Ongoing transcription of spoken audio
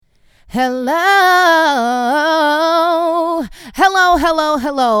Hello. Hello, hello,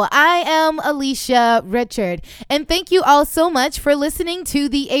 hello. I am Alicia Richard, and thank you all so much for listening to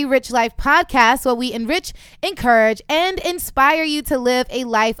the A Rich Life podcast, where we enrich, encourage, and inspire you to live a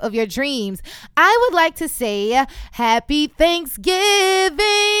life of your dreams. I would like to say happy Thanksgiving.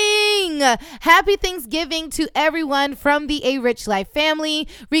 Happy Thanksgiving to everyone from the A Rich Life family.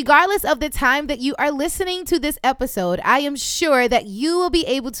 Regardless of the time that you are listening to this episode, I am sure that you will be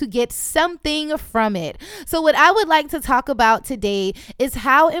able to get something from it. So what I would like to talk about today is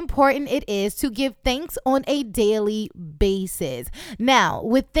how important it is to give thanks on a daily basis. Now,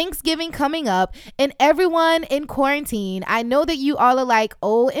 with Thanksgiving coming up and everyone in quarantine, I know that you all are like,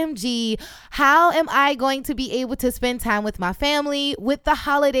 OMG, how am I going to be able to spend time with my family with the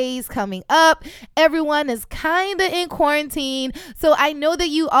holidays coming up? Everyone is kind of in quarantine. So I know that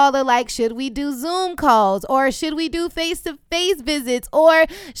you all are like, should we do Zoom calls, or should we do face-to-face visits, or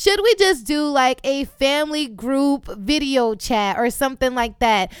should we just do like a family group video chat or something like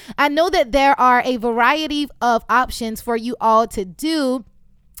that? I know that there are a variety of options for you all to do.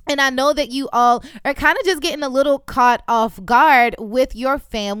 And I know that you all are kind of just getting a little caught off guard with your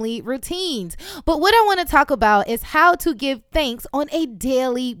family routines. But what I want to talk about is how to give thanks on a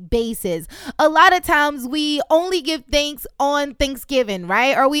daily basis. A lot of times we only give thanks on Thanksgiving,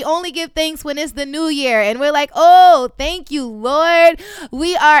 right? Or we only give thanks when it's the new year and we're like, oh, thank you, Lord.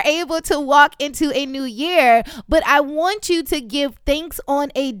 We are able to walk into a new year. But I want you to give thanks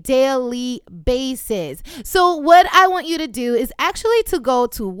on a daily basis. So what I want you to do is actually to go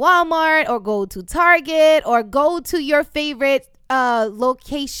to Walmart or go to Target or go to your favorite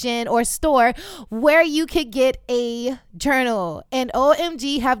location or store where you could get a journal. And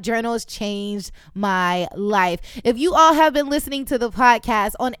OMG, have journals changed my life. If you all have been listening to the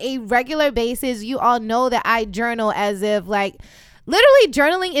podcast on a regular basis, you all know that I journal as if literally,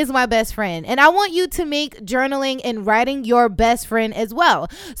 journaling is my best friend, and I want you to make journaling and writing your best friend as well.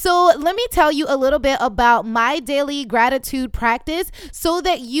 So let me tell you a little bit about my daily gratitude practice so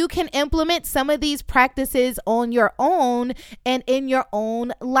that you can implement some of these practices on your own and in your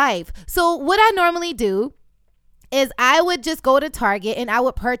own life. So what I normally do is I would just go to Target and I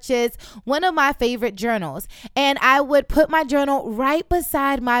would purchase one of my favorite journals, and I would put my journal right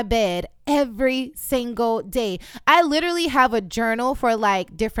beside my bed every single day. I literally have a journal for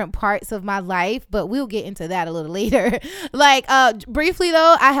different parts of my life, but we'll get into that a little later. Briefly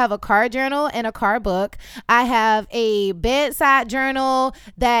though, I have a car journal and a car book. I have a bedside journal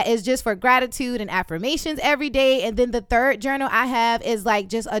that is just for gratitude and affirmations every day. And then the third journal I have is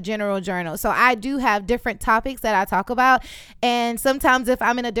just a general journal. So I do have different topics that I talk about. And sometimes if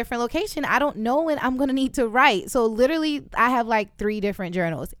I'm in a different location, I don't know when I'm going to need to write. So literally I have 3 different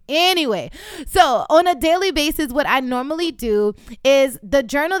journals. Anyway, so on a daily basis, what I normally do is the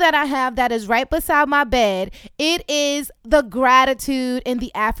journal that I have that is right beside my bed. It is the gratitude and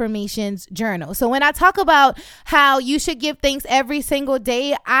the affirmations journal. So when I talk about how you should give thanks every single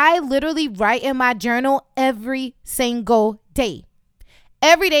day, I literally write in my journal every single day.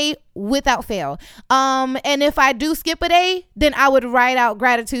 Every day without fail. And if I do skip a day, then I would write out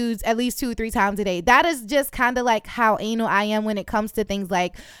gratitudes at least 2 or 3 times a day. That is just kind of how anal I am when it comes to things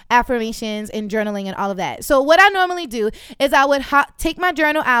like affirmations and journaling and all of that. So what I normally do is I would take my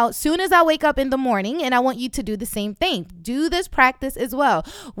journal out soon as I wake up in the morning, and I want you to do the same thing. Do this practice as well.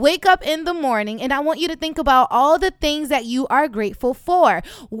 Wake up in the morning and I want you to think about all the things that you are grateful for.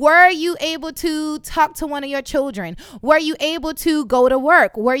 Were you able to talk to one of your children? Were you able to go to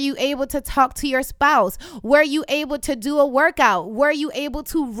work? Were you able to talk to your spouse? Were you able to do a workout? Were you able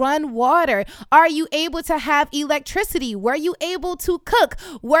to run water? Are you able to have electricity? Were you able to cook?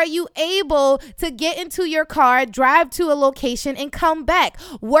 Were you able to get into your car, drive to a location and come back?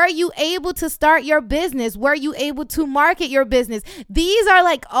 Were you able to start your business? Were you able to market your business? These are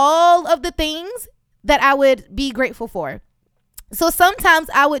all of the things that I would be grateful for. So sometimes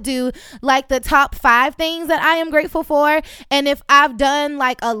I would do the top 5 things that I am grateful for. And if I've done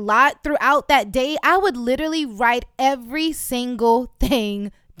a lot throughout that day, I would literally write every single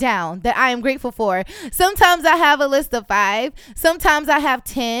thing down that I am grateful for. Sometimes I have a list of 5. Sometimes I have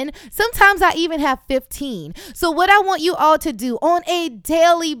 10. Sometimes I even have 15. So what I want you all to do on a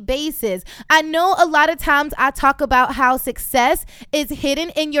daily basis, I know a lot of times I talk about how success is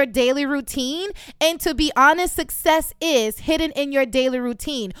hidden in your daily routine. And to be honest, success is hidden in your daily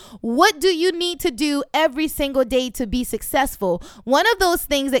routine. What do you need to do every single day to be successful? One of those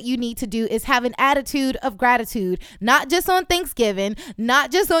things that you need to do is have an attitude of gratitude, not just on Thanksgiving, not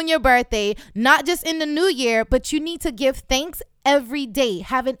just on your birthday, not just in the new year, but you need to give thanks every day.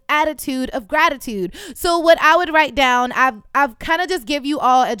 Have an attitude of gratitude. So what I would write down, I've kind of just give you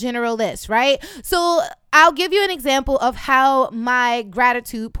all a general list, right? So I'll give you an example of how my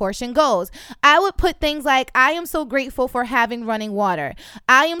gratitude portion goes. I would put things like, I am so grateful for having running water.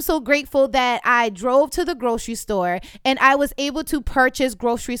 I am so grateful that I drove to the grocery store and I was able to purchase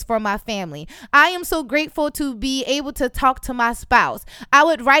groceries for my family. I am so grateful to be able to talk to my spouse. I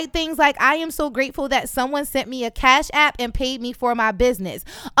would write things like, I am so grateful that someone sent me a Cash App and paid me for my business.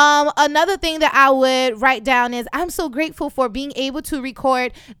 Another thing that I would write down is, I'm so grateful for being able to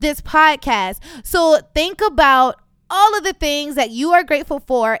record this podcast. So think about all of the things that you are grateful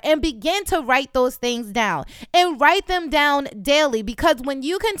for and begin to write those things down and write them down daily, because when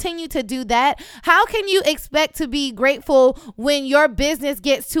you continue to do that, how can you expect to be grateful when your business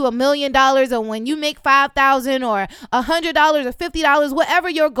gets to $1 million or when you make $5,000 or $100 or $50, whatever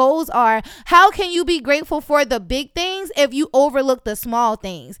your goals are? How can you be grateful for the big things if you overlook the small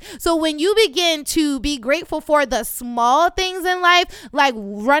things? So when you begin to be grateful for the small things in life, like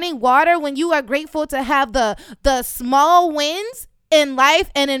running water, when you are grateful to have the small wins in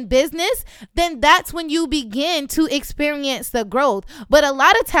life and in business, then that's when you begin to experience the growth. But a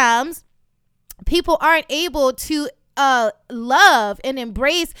lot of times people aren't able to love and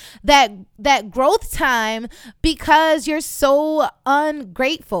embrace that growth time because you're so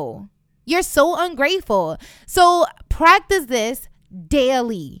ungrateful. You're so ungrateful. So practice this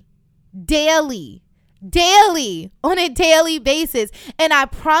daily on a daily basis. And I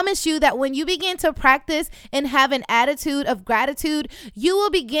promise you that when you begin to practice and have an attitude of gratitude, you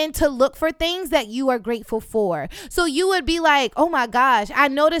will begin to look for things that you are grateful for. So you would be like, oh my gosh, I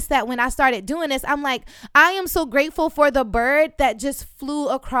noticed that when I started doing this, I'm like, I am so grateful for the bird that just flew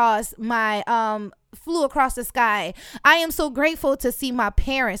across the sky. I am so grateful to see my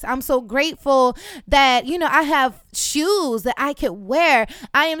parents. I'm so grateful that, I have shoes that I could wear.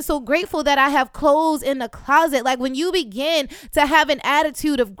 I am so grateful that I have clothes in the closet. Like when you begin to have an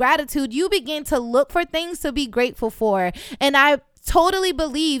attitude of gratitude, you begin to look for things to be grateful for. And I totally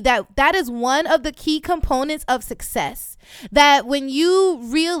believe that is one of the key components of success. That when you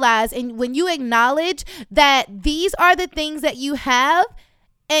realize and when you acknowledge that these are the things that you have,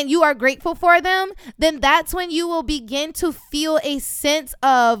 and you are grateful for them, then that's when you will begin to feel a sense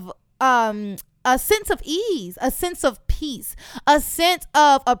of ease, a sense of peace, a sense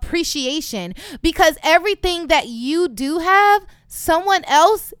of appreciation, because everything that you do have, someone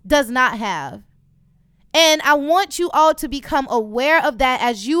else does not have. And I want you all to become aware of that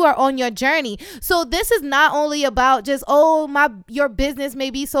as you are on your journey. So this is not only about just, your business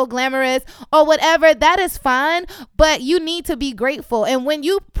may be so glamorous or whatever. That is fine, but you need to be grateful. And when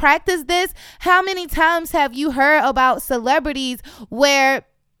you practice this, how many times have you heard about celebrities where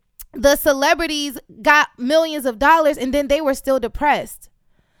the celebrities got millions of dollars and then they were still depressed?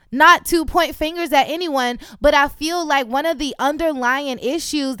 Not to point fingers at anyone, but I feel like one of the underlying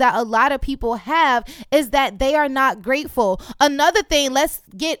issues that a lot of people have is that they are not grateful. Another thing, let's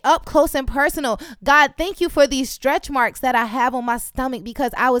get up close and personal. God, thank you for these stretch marks that I have on my stomach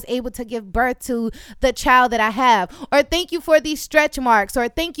because I was able to give birth to the child that I have. Or thank you for these stretch marks. Or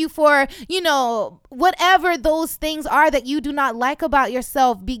thank you for, whatever those things are that you do not like about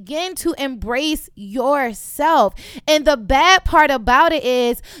yourself. Begin to embrace yourself. And the bad part about it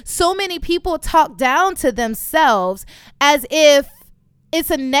is, so many people talk down to themselves as if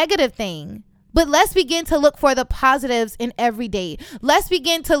it's a negative thing. But let's begin to look for the positives in every day. Let's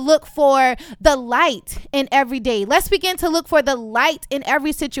begin to look for the light in every day. Let's begin to look for the light in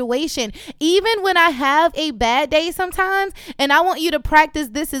every situation. Even when I have a bad day sometimes, and I want you to practice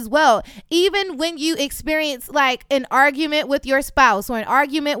this as well. Even when you experience like an argument with your spouse or an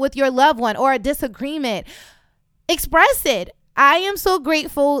argument with your loved one or a disagreement, express it. I am so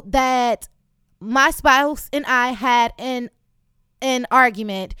grateful that my spouse and I had an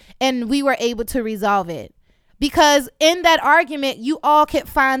argument and we were able to resolve it. Because in that argument, you all could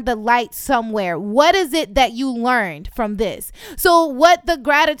find the light somewhere. What is it that you learned from this? So what the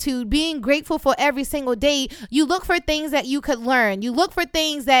gratitude, being grateful for every single day, you look for things that you could learn. You look for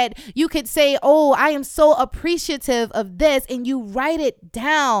things that you could say, oh, I am so appreciative of this. And you write it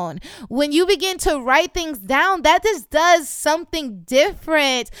down. When you begin to write things down, that just does something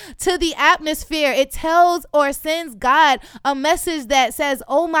different to the atmosphere. It tells or sends God a message that says,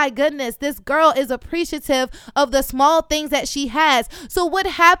 oh my goodness, this girl is appreciative of the small things that she has. So what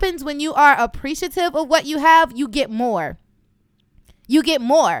happens when you are appreciative of what you have? You get more. You get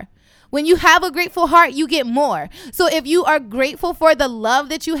more. When you have a grateful heart, you get more. So if you are grateful for the love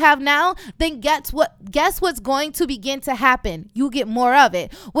that you have now, then guess what's going to begin to happen? You get more of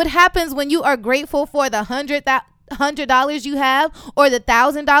it. What happens when you are grateful for the $100 you have, or the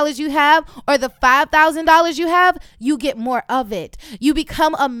 $1,000 you have, or the $5,000 you have, you get more of it. You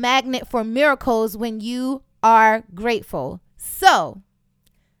become a magnet for miracles when you are grateful. So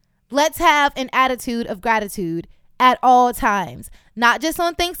let's have an attitude of gratitude at all times, not just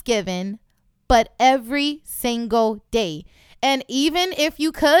on Thanksgiving, but every single day. And even if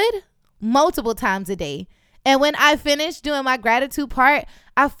you could, multiple times a day. And when I finish doing my gratitude part,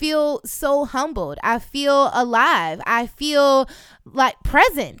 I feel so humbled. I feel alive. I feel like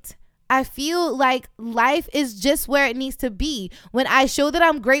present. I feel like life is just where it needs to be. When I show that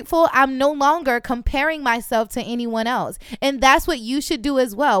I'm grateful, I'm no longer comparing myself to anyone else. And that's what you should do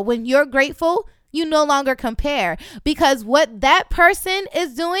as well. When you're grateful, you no longer compare, because what that person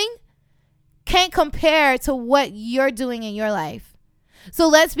is doing can't compare to what you're doing in your life. So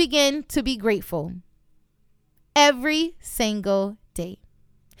let's begin to be grateful every single day.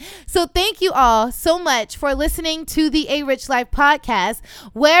 So thank you all so much for listening to the A Rich Life podcast,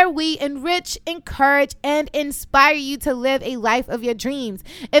 where we enrich, encourage, and inspire you to live a life of your dreams.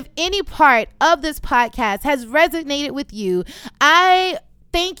 If any part of this podcast has resonated with you, I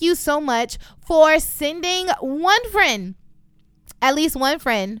thank you so much for sending one friend, at least one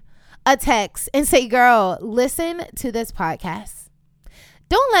friend, a text and say, girl, listen to this podcast.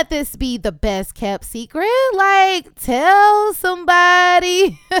 Don't let this be the best kept secret. Like, tell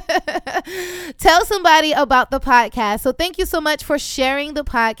somebody. Tell somebody about the podcast. So thank you so much for sharing the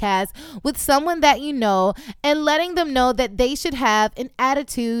podcast with someone that you know and letting them know that they should have an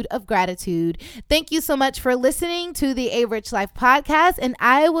attitude of gratitude. Thank you so much for listening to the A Rich Life podcast, and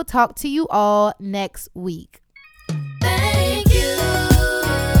I will talk to you all next week.